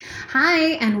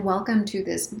Hi, and welcome to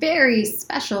this very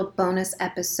special bonus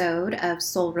episode of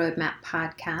Soul Roadmap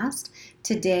Podcast.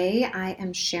 Today, I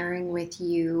am sharing with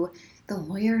you the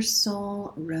Lawyer's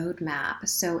Soul Roadmap.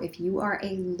 So, if you are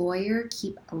a lawyer,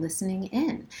 keep listening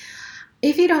in.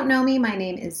 If you don't know me, my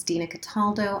name is Dina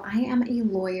Cataldo. I am a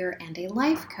lawyer and a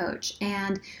life coach.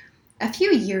 And a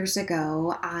few years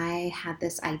ago, I had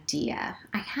this idea.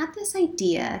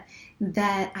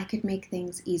 That I could make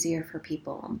things easier for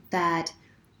people, that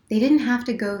they didn't have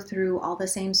to go through all the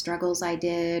same struggles I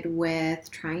did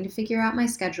with trying to figure out my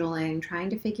scheduling, trying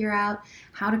to figure out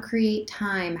how to create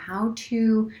time, how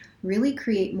to really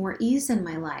create more ease in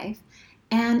my life.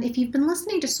 And if you've been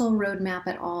listening to Soul Roadmap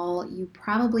at all, you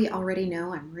probably already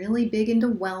know I'm really big into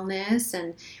wellness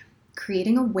and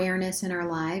creating awareness in our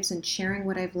lives and sharing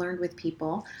what I've learned with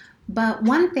people. But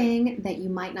one thing that you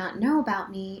might not know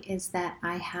about me is that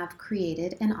I have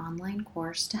created an online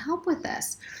course to help with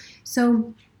this.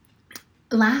 So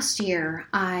last year,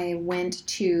 I went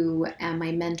to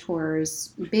my mentor's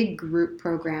big group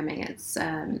programming. It's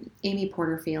Amy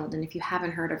Porterfield, and if you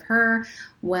haven't heard of her,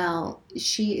 well,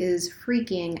 she is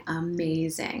freaking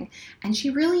amazing, and she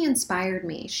really inspired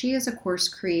me. She is a course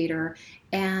creator,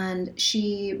 and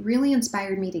she really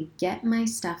inspired me to get my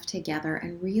stuff together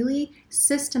and really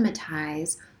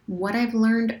systematize what I've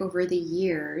learned over the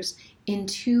years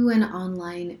into an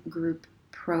online group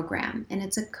program, and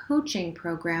it's a coaching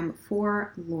program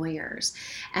for lawyers.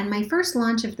 And my first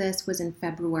launch of this was in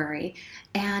February,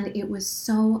 and it was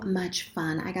so much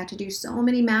fun. I got to do so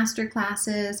many master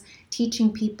classes,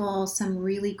 teaching people some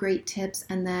really great tips,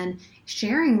 and then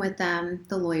sharing with them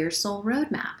the Lawyer's Soul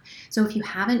Roadmap. So if you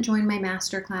haven't joined my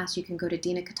masterclass, you can go to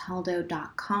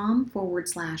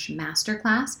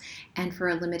dinacataldo.com/masterclass, and for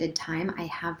a limited time, I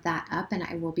have that up, and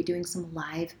I will be doing some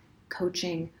live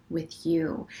coaching with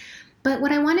you. But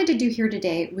what I wanted to do here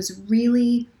today was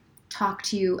really talk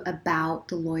to you about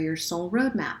the Lawyer's Soul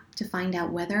Roadmap to find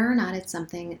out whether or not it's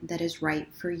something that is right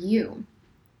for you.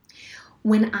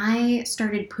 When I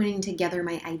started putting together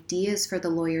my ideas for the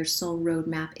Lawyer's Soul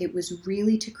Roadmap, it was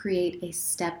really to create a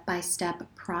step-by-step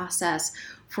process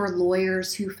for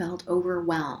lawyers who felt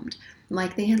overwhelmed,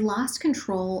 like they had lost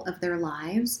control of their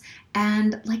lives,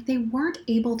 and like they weren't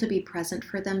able to be present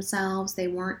for themselves. They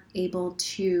weren't able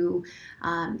to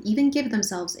even give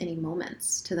themselves any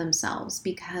moments to themselves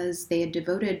because they had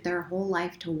devoted their whole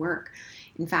life to work.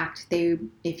 In fact,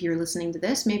 if you're listening to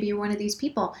this, maybe you're one of these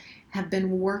people, have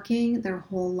been working their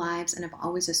whole lives and have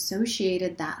always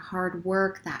associated that hard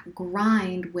work, that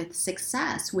grind with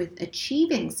success, with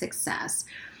achieving success.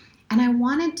 And I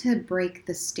wanted to break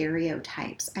the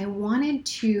stereotypes. I wanted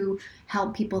to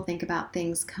help people think about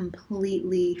things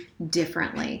completely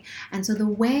differently. And so the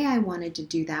way I wanted to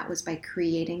do that was by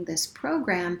creating this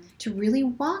program to really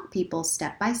walk people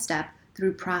step by step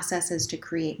through processes to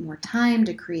create more time,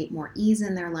 to create more ease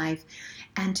in their life,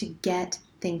 and to get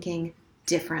thinking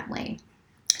differently.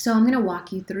 So I'm going to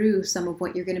walk you through some of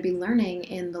what you're going to be learning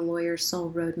in the Lawyer's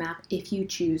Soul Roadmap if you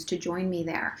choose to join me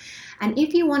there. And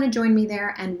if you want to join me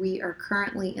there and we are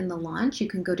currently in the launch, you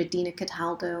can go to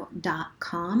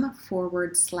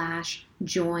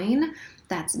dinacataldo.com/join.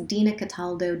 That's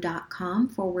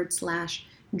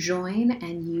dinacataldo.com/join,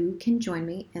 and you can join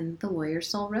me in the Lawyer's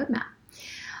Soul Roadmap.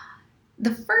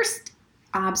 The first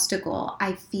obstacle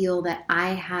I feel that I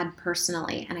had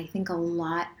personally, and I think a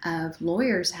lot of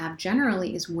lawyers have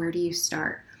generally, is where do you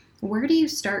start? Where do you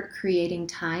start creating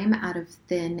time out of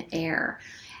thin air?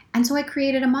 And so I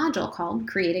created a module called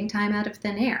Creating Time Out of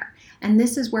Thin Air. And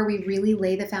this is where we really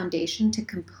lay the foundation to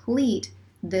complete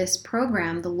this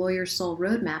program, the Lawyer's Soul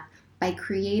Roadmap, by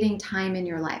creating time in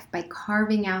your life, by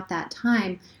carving out that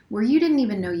time where you didn't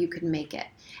even know you could make it.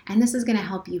 And this is going to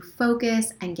help you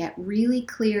focus and get really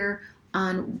clear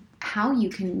on how you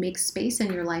can make space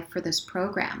in your life for this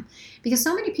program. Because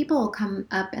so many people will come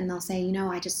up and they'll say,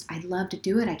 I'd love to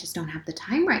do it, I just don't have the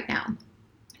time right now.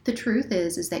 The truth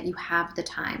is that you have the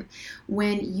time.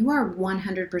 When you are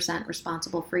 100%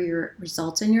 responsible for your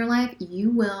results in your life, you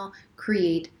will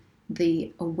create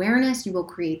the awareness, you will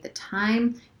create the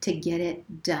time to get it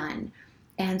done.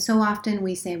 And so often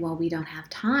we say, well, we don't have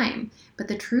time. But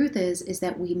the truth is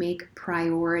that we make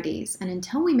priorities. And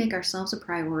until we make ourselves a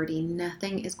priority,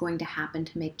 nothing is going to happen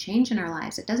to make change in our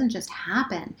lives. It doesn't just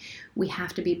happen. We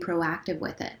have to be proactive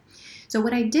with it. So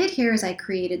what I did here is I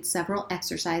created several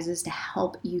exercises to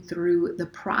help you through the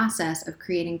process of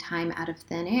creating time out of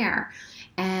thin air.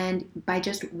 And by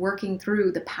just working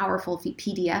through the powerful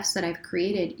PDFs that I've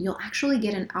created, you'll actually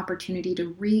get an opportunity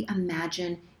to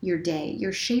reimagine your day.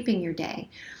 You're shaping your day.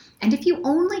 And if you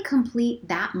only complete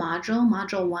that module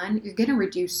 1, you're going to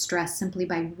reduce stress simply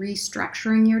by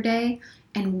restructuring your day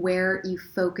and where you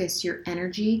focus your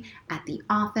energy at the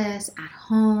office, at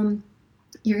home.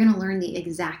 You're going to learn the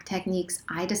exact techniques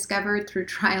I discovered through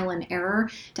trial and error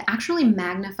to actually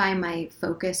magnify my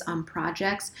focus on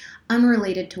projects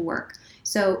unrelated to work.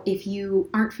 So if you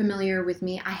aren't familiar with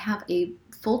me, I have a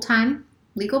full-time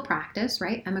legal practice,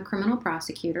 right? I'm a criminal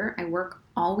prosecutor. I work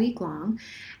all week long.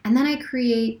 And then I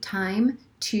create time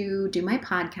to do my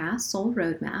podcast, Soul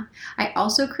Roadmap. I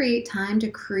also create time to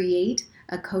create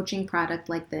a coaching product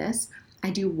like this.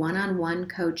 I do one-on-one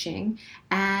coaching,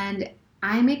 and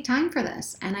I make time for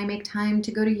this, and I make time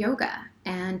to go to yoga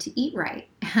and to eat right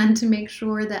and to make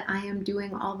sure that I am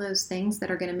doing all those things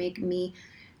that are going to make me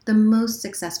the most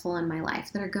successful in my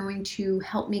life, that are going to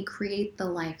help me create the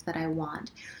life that I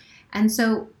want. And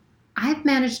so I've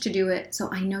managed to do it, so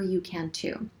I know you can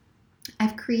too.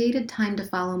 I've created time to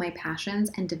follow my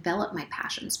passions and develop my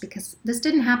passions because this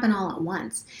didn't happen all at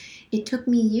once. It took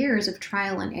me years of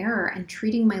trial and error and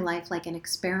treating my life like an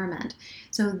experiment.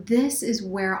 So this is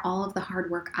where all of the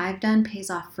hard work I've done pays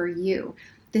off for you.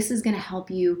 This is going to help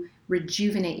you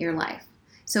rejuvenate your life.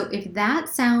 So if that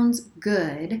sounds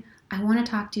good, I want to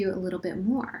talk to you a little bit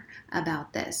more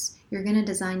about this. You're going to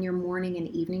design your morning and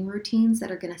evening routines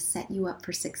that are going to set you up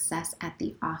for success at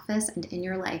the office and in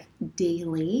your life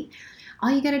daily. All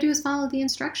you got to do is follow the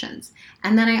instructions.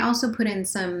 And then I also put in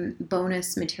some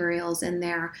bonus materials in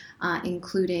there,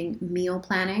 including meal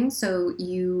planning. So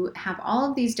you have all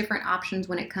of these different options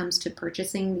when it comes to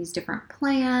purchasing these different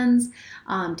plans,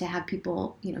 to have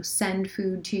people, send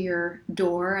food to your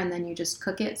door and then you just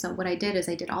cook it. So what I did is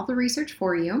I did all the research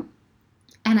for you.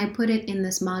 And I put it in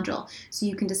this module so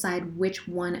you can decide which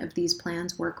one of these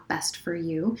plans work best for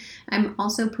you. I'm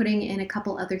also putting in a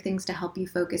couple other things to help you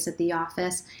focus at the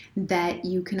office that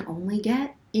you can only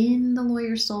get in the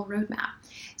Lawyer Soul Roadmap.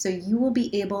 So you will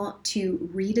be able to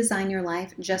redesign your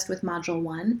life just with Module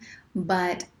 1,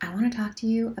 but I want to talk to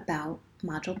you about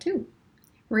Module 2.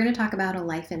 We're going to talk about a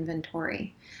life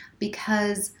inventory,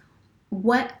 because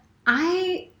what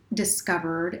I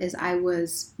discovered as I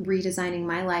was redesigning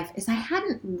my life is I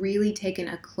hadn't really taken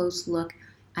a close look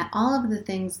at all of the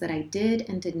things that I did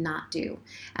and did not do,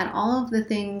 at all of the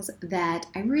things that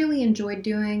I really enjoyed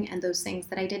doing and those things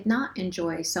that I did not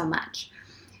enjoy so much.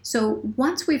 So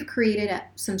once we've created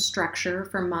some structure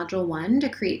for Module 1 to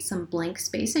create some blank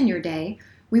space in your day,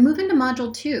 we move into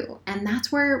Module 2, and that's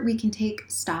where we can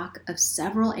take stock of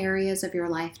several areas of your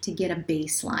life to get a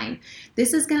baseline.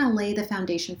 This is going to lay the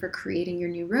foundation for creating your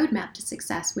new roadmap to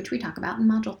success, which we talk about in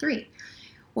Module 3.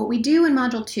 What we do in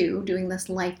Module 2, doing this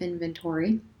life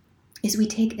inventory, is we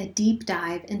take a deep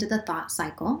dive into the thought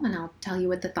cycle, and I'll tell you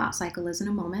what the thought cycle is in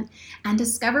a moment, and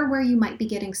discover where you might be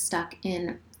getting stuck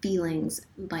in feelings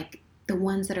like the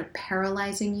ones that are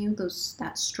paralyzing you,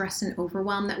 that stress and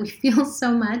overwhelm that we feel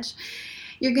so much.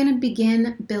 You're going to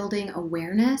begin building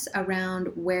awareness around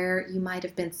where you might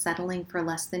have been settling for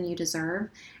less than you deserve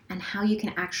and how you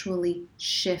can actually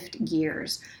shift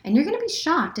gears. And you're going to be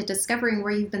shocked at discovering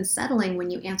where you've been settling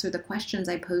when you answer the questions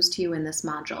I pose to you in this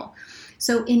module.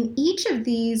 So in each of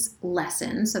these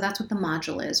lessons, so that's what the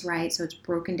module is, right? So it's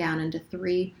broken down into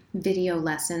 3 video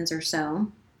lessons or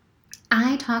so.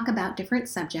 I talk about different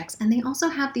subjects, and they also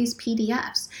have these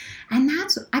PDFs, and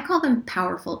I call them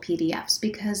powerful PDFs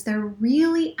because they're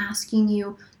really asking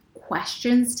you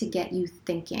questions to get you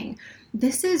thinking.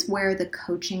 This is where the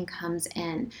coaching comes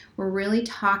in. We're really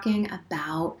talking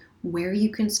about where you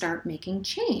can start making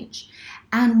change.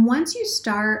 And once you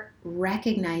start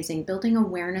recognizing, building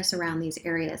awareness around these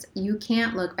areas, you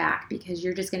can't look back because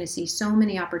you're just going to see so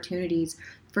many opportunities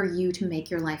for you to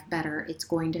make your life better. It's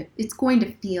going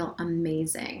to feel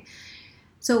amazing.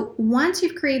 So once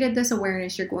you've created this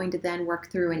awareness, you're going to then work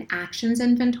through an actions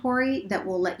inventory that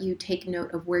will let you take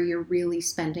note of where you're really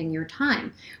spending your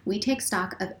time. We take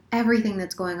stock of everything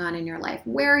that's going on in your life.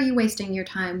 Where are you wasting your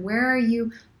time? Where are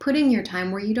you putting your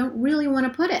time where you don't really want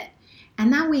to put it?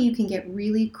 And that way you can get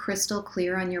really crystal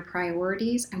clear on your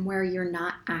priorities and where you're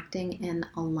not acting in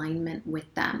alignment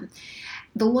with them.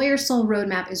 The Lawyer Soul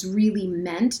Roadmap is really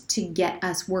meant to get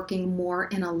us working more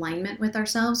in alignment with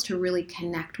ourselves, to really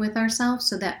connect with ourselves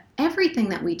so that everything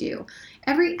that we do,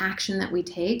 every action that we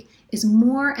take is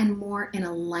more and more in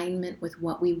alignment with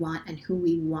what we want and who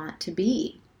we want to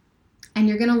be. And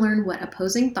you're going to learn what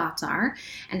opposing thoughts are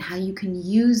and how you can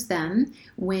use them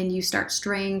when you start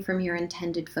straying from your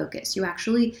intended focus. You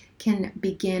actually can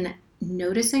begin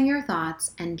noticing your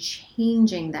thoughts and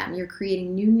changing them. You're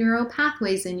creating new neural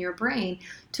pathways in your brain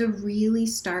to really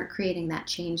start creating that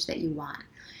change that you want.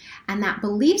 And that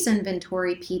beliefs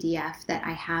inventory PDF that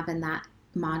I have in that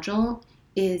module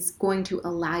is going to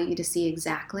allow you to see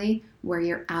exactly where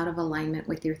you're out of alignment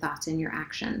with your thoughts and your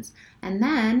actions. And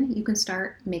then you can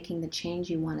start making the change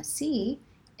you want to see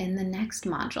in the next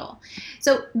module.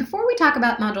 So before we talk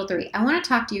about module 3, I want to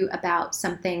talk to you about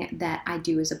something that I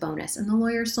do as a bonus in the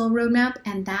Lawyer Soul Roadmap,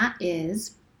 and that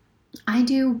is I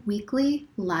do weekly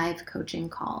live coaching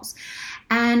calls.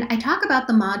 And I talk about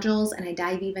the modules and I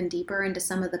dive even deeper into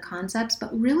some of the concepts,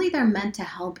 but really they're meant to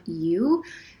help you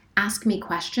ask me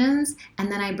questions,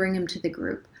 and then I bring them to the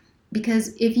group.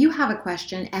 Because if you have a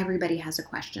question, everybody has a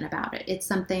question about it. It's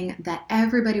something that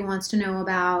everybody wants to know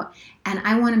about, and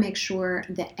I want to make sure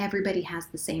that everybody has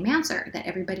the same answer, that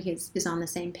everybody is on the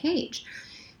same page.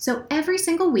 So every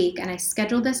single week, and I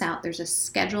schedule this out, there's a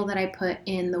schedule that I put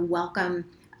in the welcome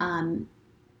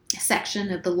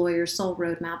section of the Lawyer Soul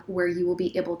Roadmap where you will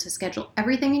be able to schedule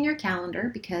everything in your calendar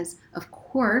because, of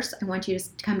course, I want you to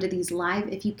come to these live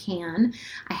if you can.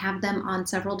 I have them on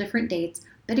several different dates,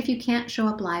 but if you can't show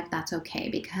up live, that's okay,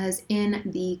 because in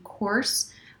the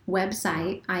course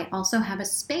website, I also have a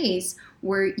space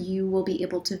where you will be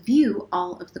able to view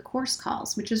all of the course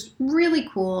calls, which is really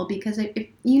cool because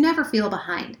you never feel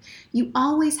behind. You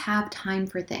always have time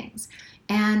for things.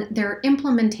 And there are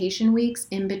implementation weeks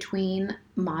in between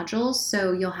modules.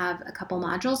 So you'll have a couple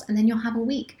modules and then you'll have a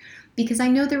week, because I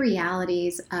know the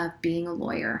realities of being a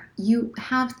lawyer. You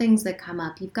have things that come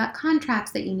up. You've got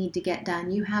contracts that you need to get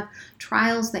done. You have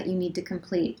trials that you need to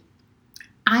complete.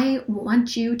 I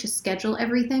want you to schedule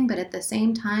everything, but at the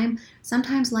same time,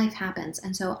 sometimes life happens.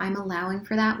 And so I'm allowing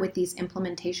for that with these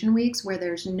implementation weeks where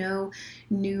there's no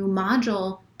new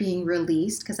module being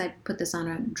released, because I put this on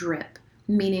a drip,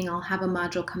 meaning I'll have a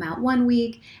module come out one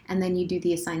week and then you do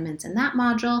the assignments in that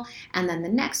module. And then the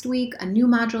next week, a new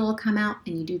module will come out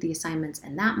and you do the assignments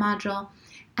in that module.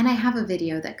 And I have a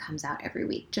video that comes out every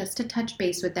week just to touch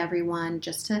base with everyone,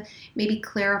 just to maybe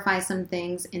clarify some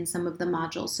things in some of the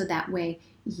modules so that way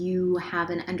you have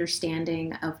an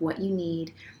understanding of what you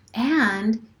need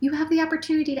and you have the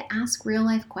opportunity to ask real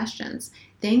life questions.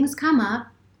 Things come up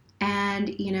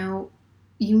and you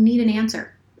need an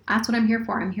answer. That's what I'm here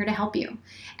for. I'm here to help you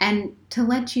and to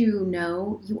let you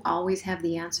know you always have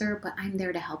the answer, but I'm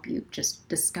there to help you just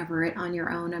discover it on your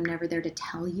own. I'm never there to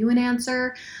tell you an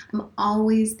answer. I'm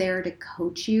always there to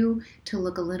coach you to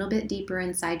look a little bit deeper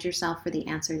inside yourself for the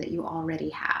answer that you already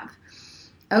have.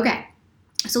 Okay,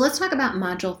 so let's talk about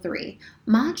Module 3.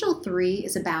 Module 3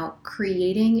 is about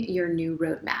creating your new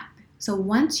roadmap. So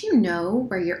once you know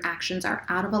where your actions are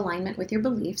out of alignment with your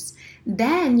beliefs,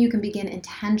 then you can begin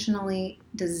intentionally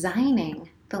designing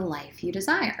the life you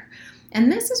desire.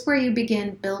 And this is where you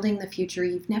begin building the future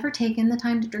you've never taken the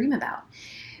time to dream about.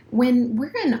 When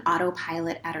we're in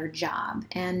autopilot at our job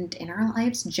and in our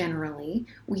lives generally,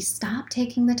 we stop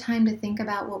taking the time to think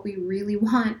about what we really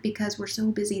want because we're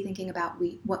so busy thinking about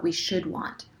what we should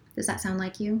want. Does that sound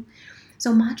like you?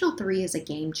 So Module 3 is a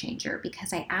game changer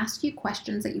because I ask you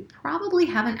questions that you probably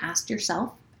haven't asked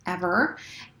yourself ever,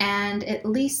 and at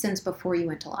least since before you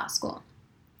went to law school.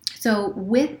 So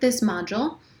with this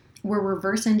module, we're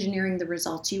reverse engineering the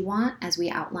results you want as we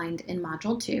outlined in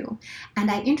Module 2, and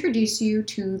I introduce you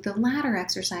to the ladder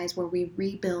exercise where we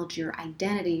rebuild your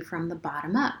identity from the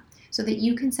bottom up so that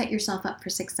you can set yourself up for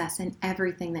success in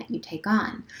everything that you take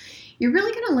on. You're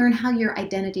really going to learn how your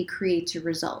identity creates your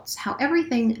results, how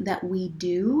everything that we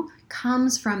do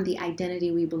comes from the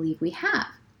identity we believe we have.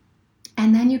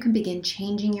 And then you can begin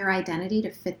changing your identity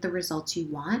to fit the results you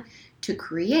want to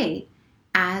create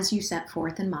as you set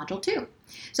forth in Module 2.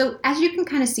 So as you can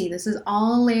kind of see, this is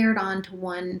all layered on to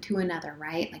one to another,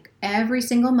 right? Like every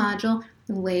single module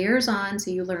layers on,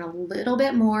 so you learn a little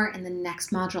bit more in the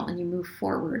next module and you move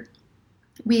forward.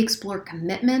 We explore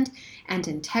commitment and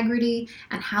integrity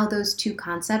and how those two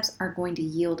concepts are going to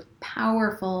yield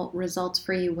powerful results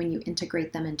for you when you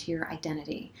integrate them into your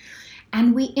identity.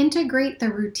 And we integrate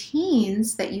the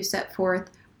routines that you set forth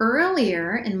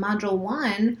earlier in Module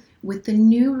 1 with the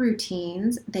new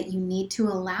routines that you need to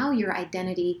allow your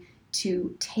identity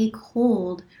to take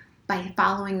hold by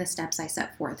following the steps I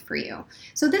set forth for you.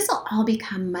 So this will all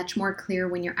become much more clear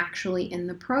when you're actually in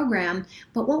the program,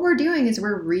 but what we're doing is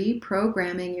we're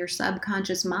reprogramming your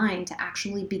subconscious mind to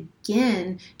actually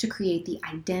begin to create the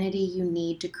identity you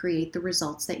need to create the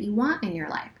results that you want in your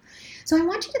life. So I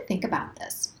want you to think about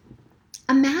this.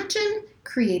 Imagine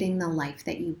creating the life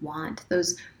that you want,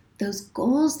 those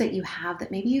goals that you have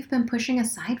that maybe you've been pushing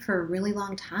aside for a really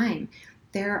long time.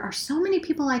 There are so many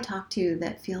people I talk to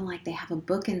that feel like they have a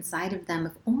book inside of them.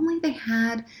 If only they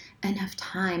had enough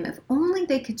time, if only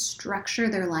they could structure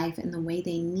their life in the way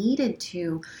they needed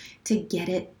to get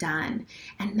it done.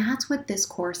 And that's what this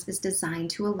course is designed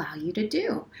to allow you to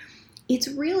do. It's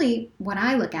really what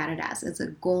I look at it as is a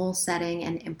goal setting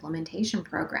and implementation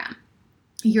program.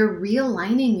 You're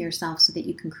realigning yourself so that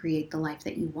you can create the life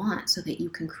that you want, so that you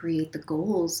can create the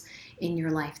goals in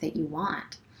your life that you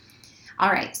want.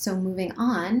 All right, so moving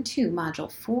on to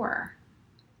Module 4.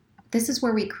 This is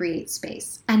where we create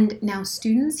space. And now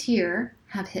students here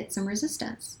have hit some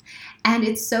resistance. And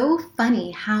it's so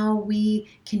funny how we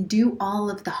can do all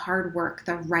of the hard work,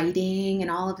 the writing and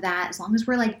all of that, as long as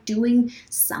we're like doing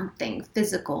something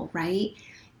physical, right?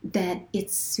 That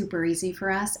it's super easy for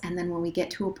us. And then when we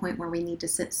get to a point where we need to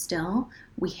sit still,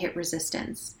 we hit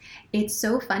resistance. It's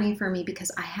so funny for me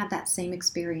because I had that same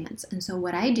experience. And so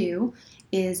what I do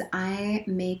is I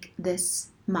make this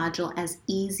module as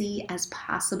easy as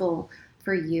possible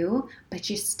for you, but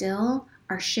you still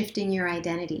are shifting your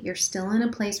identity. You're still in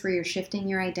a place where you're shifting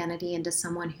your identity into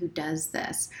someone who does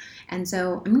this. And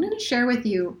so I'm going to share with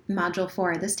you Module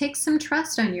 4. This takes some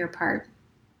trust on your part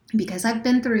because I've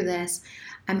been through this.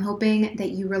 I'm hoping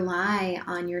that you rely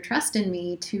on your trust in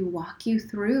me to walk you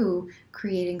through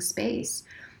creating space.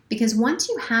 Because once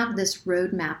you have this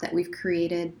roadmap that we've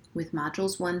created with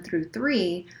modules 1 through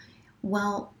 3,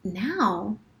 well,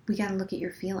 now we got to look at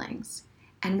your feelings.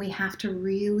 And we have to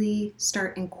really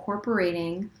start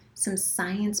incorporating some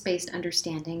science-based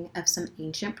understanding of some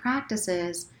ancient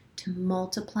practices to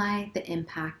multiply the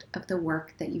impact of the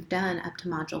work that you've done up to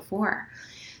Module 4.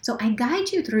 So I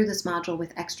guide you through this module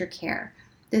with extra care.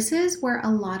 This is where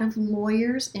a lot of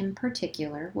lawyers in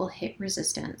particular will hit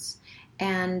resistance.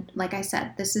 And like I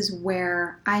said, this is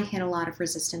where I hit a lot of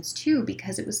resistance too,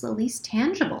 because it was the least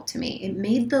tangible to me. It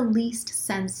made the least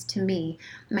sense to me,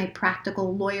 my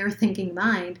practical lawyer thinking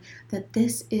mind, that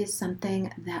this is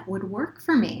something that would work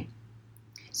for me.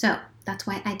 So that's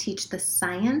why I teach the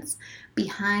science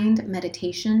behind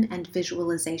meditation and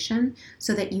visualization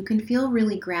so that you can feel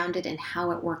really grounded in how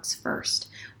it works first.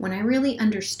 When I really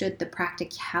understood the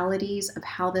practicalities of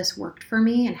how this worked for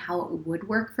me and how it would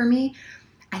work for me,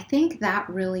 I think that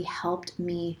really helped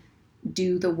me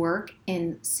do the work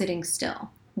in sitting still,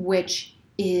 which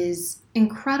is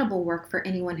incredible work for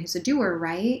anyone who's a doer,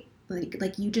 right?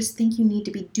 Like you just think you need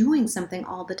to be doing something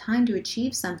all the time to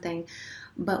achieve something.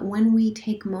 But when we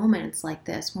take moments like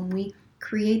this, when we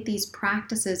create these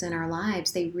practices in our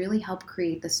lives, they really help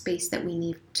create the space that we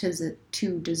need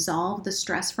to dissolve the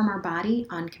stress from our body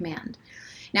on command.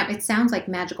 Now, it sounds like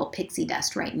magical pixie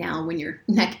dust right now when you're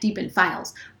neck deep in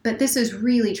files, but this is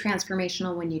really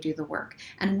transformational when you do the work.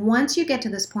 And once you get to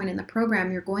this point in the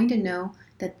program, you're going to know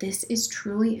that this is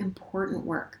truly important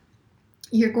work.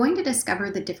 You're going to discover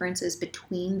the differences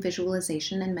between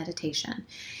visualization and meditation.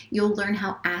 You'll learn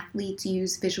how athletes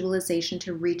use visualization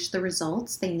to reach the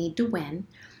results they need to win.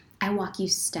 I walk you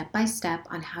step by step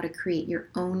on how to create your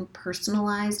own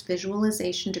personalized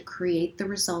visualization to create the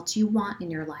results you want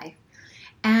in your life.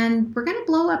 And we're going to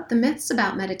blow up the myths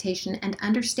about meditation and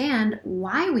understand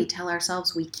why we tell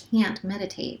ourselves we can't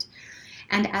meditate.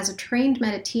 And as a trained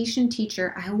meditation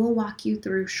teacher, I will walk you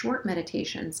through short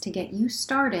meditations to get you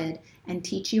started and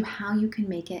teach you how you can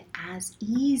make it as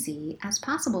easy as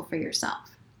possible for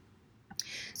yourself.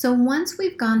 So once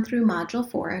we've gone through Module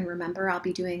 4, and remember I'll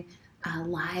be doing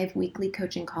live weekly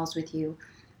coaching calls with you,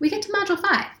 we get to Module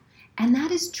 5. And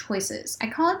that is choices. I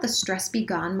call it the Stress Be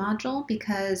Gone module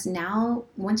because now,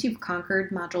 once you've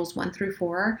conquered modules 1 through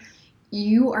 4,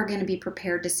 you are going to be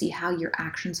prepared to see how your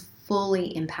actions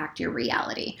fully impact your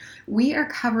reality. We are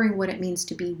covering what it means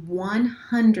to be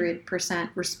 100%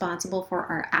 responsible for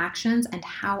our actions and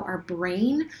how our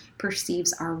brain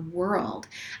perceives our world.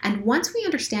 And once we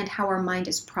understand how our mind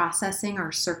is processing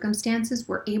our circumstances,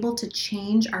 we're able to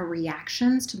change our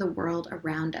reactions to the world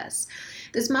around us.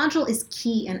 This module is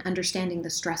key in understanding the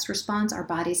stress response our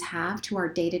bodies have to our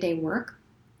day-to-day work.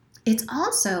 It's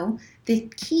also the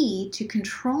key to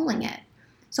controlling it.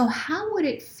 So how would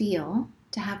it feel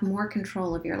to have more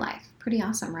control of your life? Pretty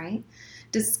awesome, right?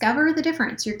 Discover the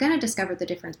difference. You're going to discover the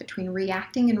difference between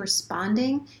reacting and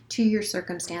responding to your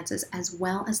circumstances, as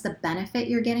well as the benefit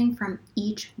you're getting from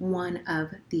each one of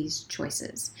these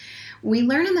choices. We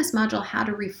learn in this module how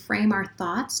to reframe our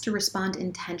thoughts to respond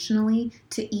intentionally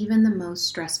to even the most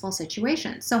stressful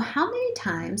situations. So how many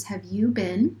times have you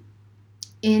been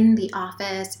in the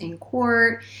office, in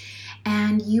court,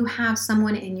 and you have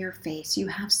someone in your face? You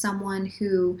have someone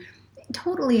who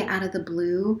totally out of the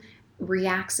blue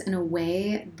reacts in a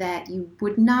way that you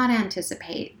would not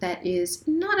anticipate, that is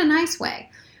not a nice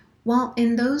way. Well,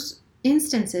 in those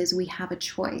instances, we have a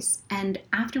choice. And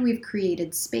after we've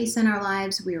created space in our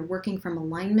lives, we are working from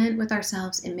alignment with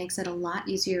ourselves. It makes it a lot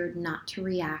easier not to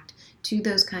react to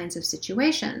those kinds of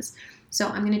situations. So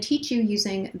I'm going to teach you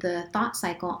using the thought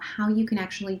cycle how you can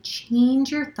actually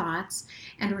change your thoughts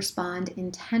and respond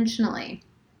intentionally.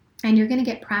 And you're going to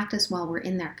get practice while we're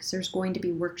in there because there's going to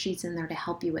be worksheets in there to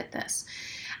help you with this.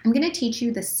 I'm going to teach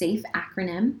you the SAFE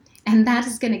acronym, and that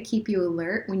is going to keep you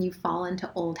alert when you fall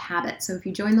into old habits. So if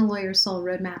you join the Lawyer Soul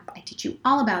Roadmap, I teach you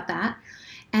all about that.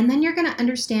 And then you're going to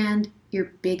understand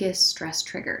your biggest stress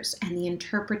triggers and the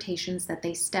interpretations that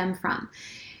they stem from.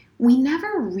 We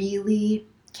never really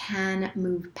can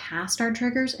move past our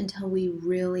triggers until we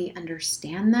really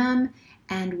understand them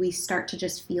and we start to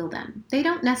just feel them. They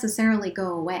don't necessarily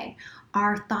go away.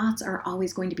 Our thoughts are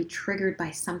always going to be triggered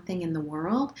by something in the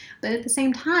world, but at the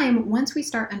same time, once we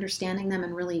start understanding them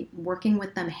and really working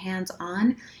with them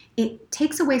hands-on, it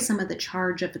takes away some of the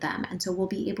charge of them. And so we'll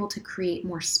be able to create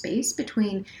more space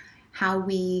between how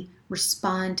we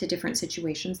respond to different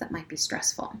situations that might be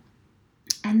stressful.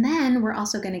 And then we're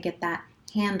also going to get that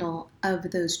handle of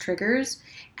those triggers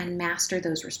and master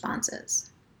those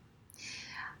responses.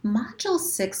 Module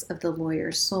 6 of the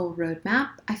Lawyer Soul Roadmap,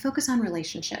 I focus on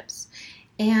relationships.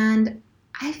 And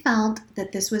I felt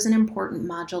that this was an important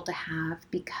module to have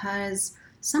because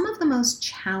some of the most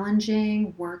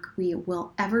challenging work we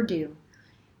will ever do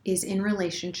is in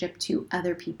relationship to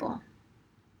other people.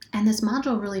 And this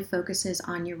module really focuses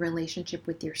on your relationship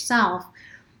with yourself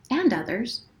and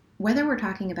others, whether we're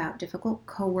talking about difficult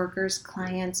coworkers,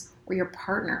 clients, or your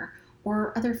partner,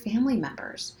 or other family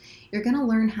members. You're going to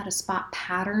learn how to spot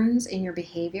patterns in your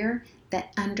behavior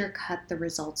that undercut the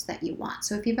results that you want.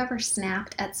 So if you've ever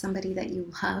snapped at somebody that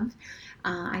you love,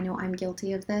 I know I'm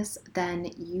guilty of this,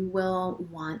 then you will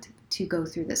want to go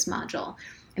through this module.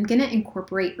 I'm going to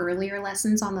incorporate earlier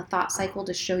lessons on the thought cycle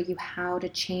to show you how to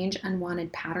change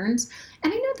unwanted patterns.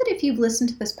 And I know that if you've listened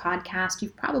to this podcast,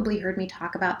 you've probably heard me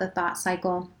talk about the thought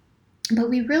cycle, but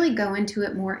we really go into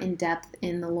it more in depth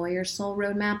in the Lawyer Soul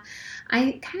Roadmap.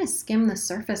 I kind of skim the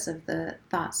surface of the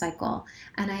thought cycle,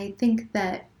 and I think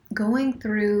that going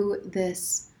through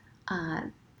this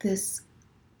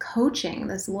coaching,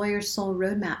 this Lawyer Soul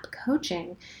Roadmap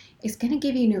coaching, is going to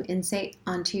give you new insight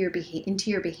into your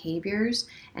behaviors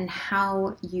and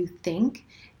how you think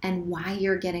and why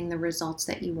you're getting the results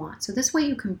that you want. So this way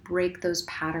you can break those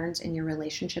patterns in your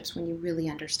relationships when you really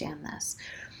understand this.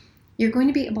 You're going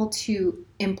to be able to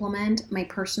implement my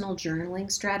personal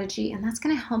journaling strategy, and that's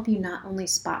going to help you not only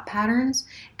spot patterns,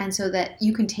 and so that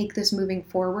you can take this moving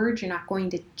forward. You're not going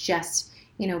to just,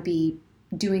 be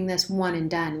doing this one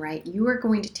and done, right? You are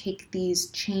going to take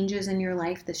these changes in your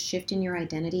life, this shift in your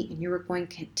identity, and you are going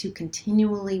to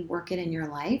continually work it in your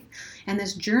life. And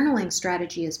this journaling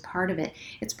strategy is part of it.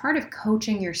 It's part of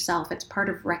coaching yourself. It's part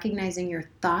of recognizing your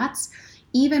thoughts,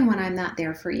 even when I'm not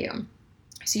there for you.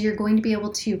 So you're going to be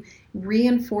able to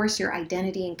reinforce your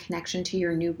identity and connection to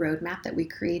your new roadmap that we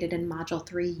created in Module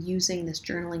 3 using this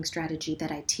journaling strategy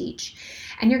that I teach.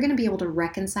 And you're going to be able to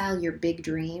reconcile your big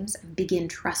dreams and begin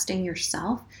trusting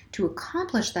yourself to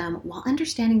accomplish them while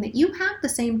understanding that you have the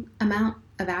same amount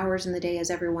of hours in the day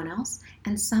as everyone else,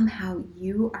 and somehow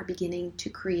you are beginning to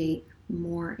create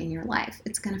more in your life.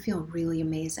 It's going to feel really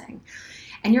amazing.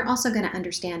 And you're also going to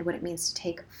understand what it means to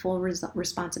take full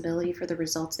responsibility for the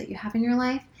results that you have in your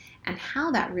life and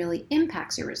how that really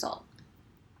impacts your result.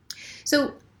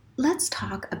 So let's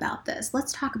talk about this.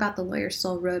 Let's talk about the Lawyer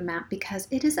Soul Roadmap because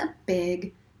it is a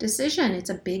big decision. It's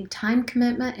a big time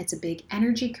commitment. It's a big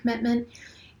energy commitment.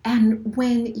 And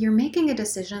when you're making a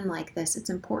decision like this,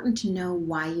 it's important to know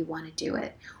why you want to do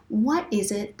it. What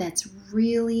is it that's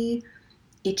really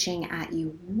itching at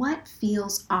you? What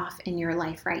feels off in your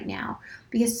life right now?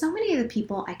 Because so many of the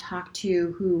people I talk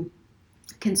to who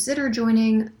consider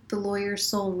joining the Lawyer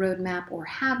Soul Roadmap or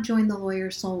have joined the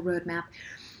Lawyer Soul Roadmap,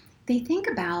 they think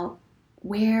about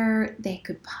where they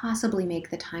could possibly make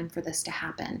the time for this to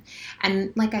happen.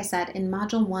 And like I said, in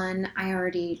Module 1, I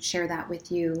already share that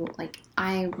with you. Like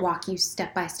I walk you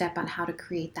step by step on how to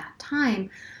create that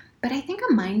time. But I think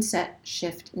a mindset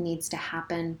shift needs to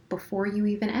happen before you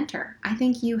even enter. I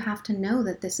think you have to know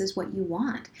that this is what you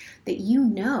want, that you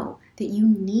know that you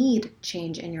need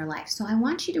change in your life. So I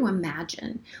want you to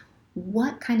imagine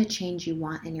what kind of change you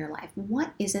want in your life.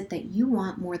 What is it that you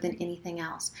want more than anything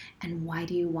else? And why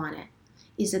do you want it?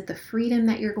 Is it the freedom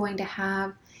that you're going to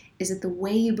have? Is it the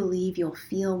way you believe you'll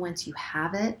feel once you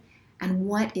have it? And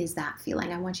what is that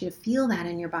feeling? I want you to feel that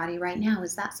in your body right now.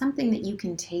 Is that something that you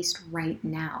can taste right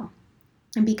now?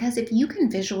 And because if you can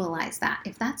visualize that,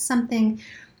 if that's something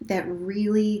that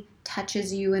really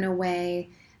touches you in a way,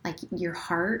 like your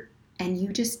heart, and you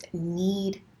just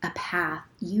need a path,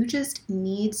 you just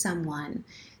need someone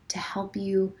to help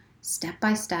you step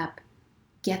by step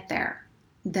get there,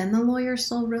 then the Lawyer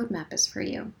Soul Roadmap is for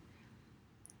you.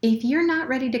 If you're not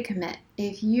ready to commit,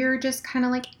 if you're just kind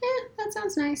of like, that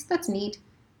sounds nice, that's neat,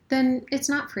 then it's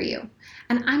not for you.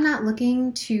 And I'm not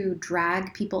looking to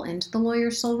drag people into the Lawyer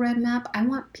Soul Roadmap. I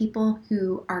want people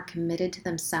who are committed to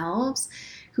themselves,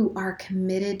 who are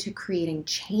committed to creating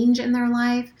change in their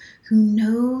life, who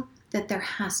know that there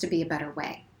has to be a better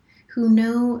way, who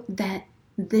know that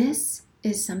this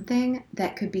is something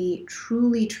that could be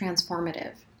truly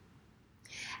transformative.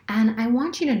 And I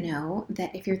want you to know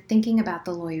that if you're thinking about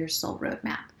the Lawyer Soul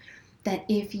Roadmap, that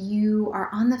if you are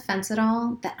on the fence at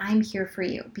all, that I'm here for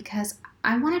you because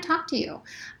I want to talk to you.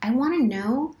 I want to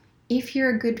know if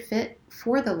you're a good fit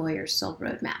for the Lawyer Soul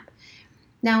Roadmap.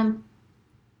 Now,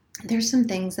 there's some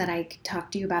things that I could talk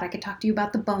to you about. I could talk to you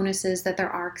about the bonuses that there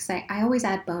are because I always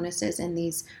add bonuses in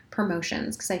these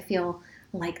promotions because I feel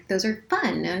like those are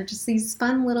fun and just these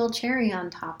fun little cherry on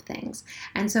top things.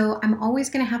 And so I'm always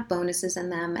going to have bonuses in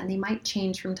them and they might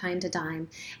change from time to time.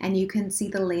 And you can see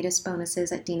the latest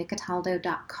bonuses at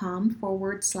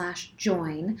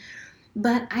dinacataldo.com/join.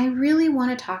 But I really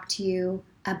want to talk to you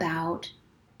about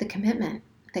the commitment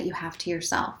that you have to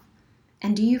yourself.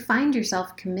 And do you find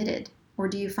yourself committed? Or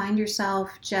do you find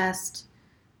yourself just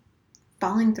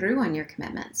falling through on your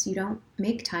commitments? You don't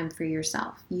make time for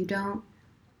yourself. You don't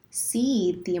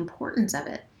see the importance of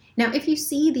it. Now, if you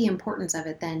see the importance of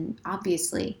it, then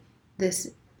obviously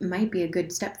this might be a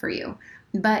good step for you.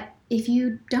 But if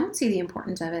you don't see the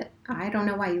importance of it, I don't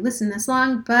know why you listen this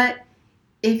long, but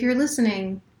if you're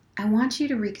listening, I want you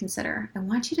to reconsider. I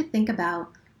want you to think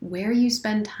about where you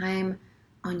spend time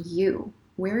on you,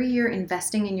 where you're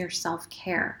investing in your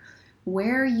self-care,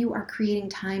 where you are creating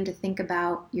time to think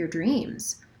about your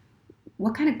dreams.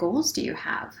 What kind of goals do you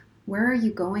have? Where are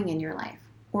you going in your life?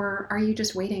 Or are you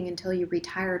just waiting until you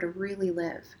retire to really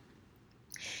live?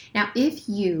 Now, if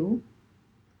you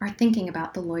are thinking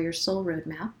about the Lawyer Soul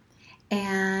Roadmap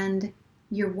and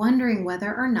you're wondering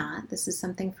whether or not this is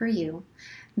something for you,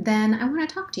 then I want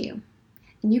to talk to you.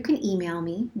 And you can email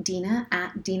me,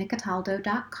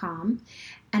 dina@dinacataldo.com,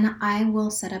 and I will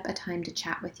set up a time to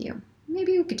chat with you.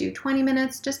 Maybe we could do 20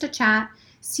 minutes just to chat,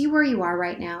 see where you are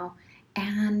right now,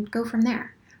 and go from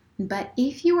there. But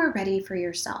if you are ready for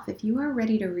yourself, if you are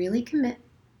ready to really commit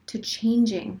to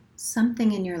changing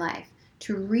something in your life,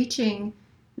 to reaching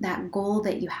that goal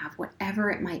that you have,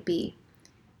 whatever it might be,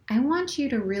 I want you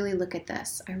to really look at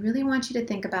this. I really want you to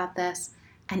think about this.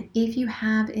 And if you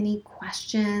have any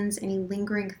questions, any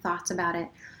lingering thoughts about it,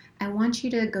 I want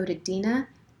you to go to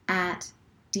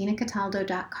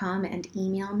dina@dinacataldo.com and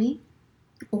email me.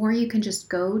 Or you can just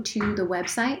go to the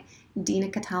website,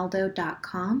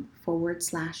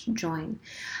 dinacataldo.com/join.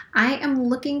 I am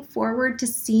looking forward to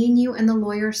seeing you in the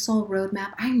Lawyer Soul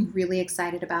Roadmap. I'm really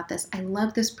excited about this. I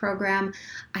love this program.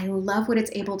 I love what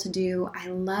it's able to do. I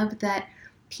love that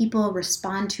people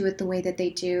respond to it the way that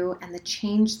they do and the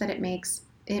change that it makes.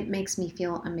 It makes me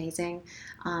feel amazing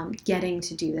getting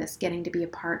to do this, getting to be a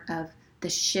part of the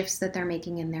shifts that they're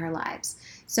making in their lives.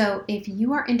 So if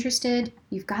you are interested,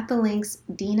 you've got the links,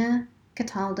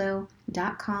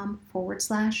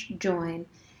 dinacataldo.com/join,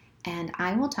 and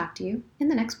I will talk to you in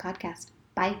the next podcast.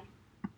 Bye.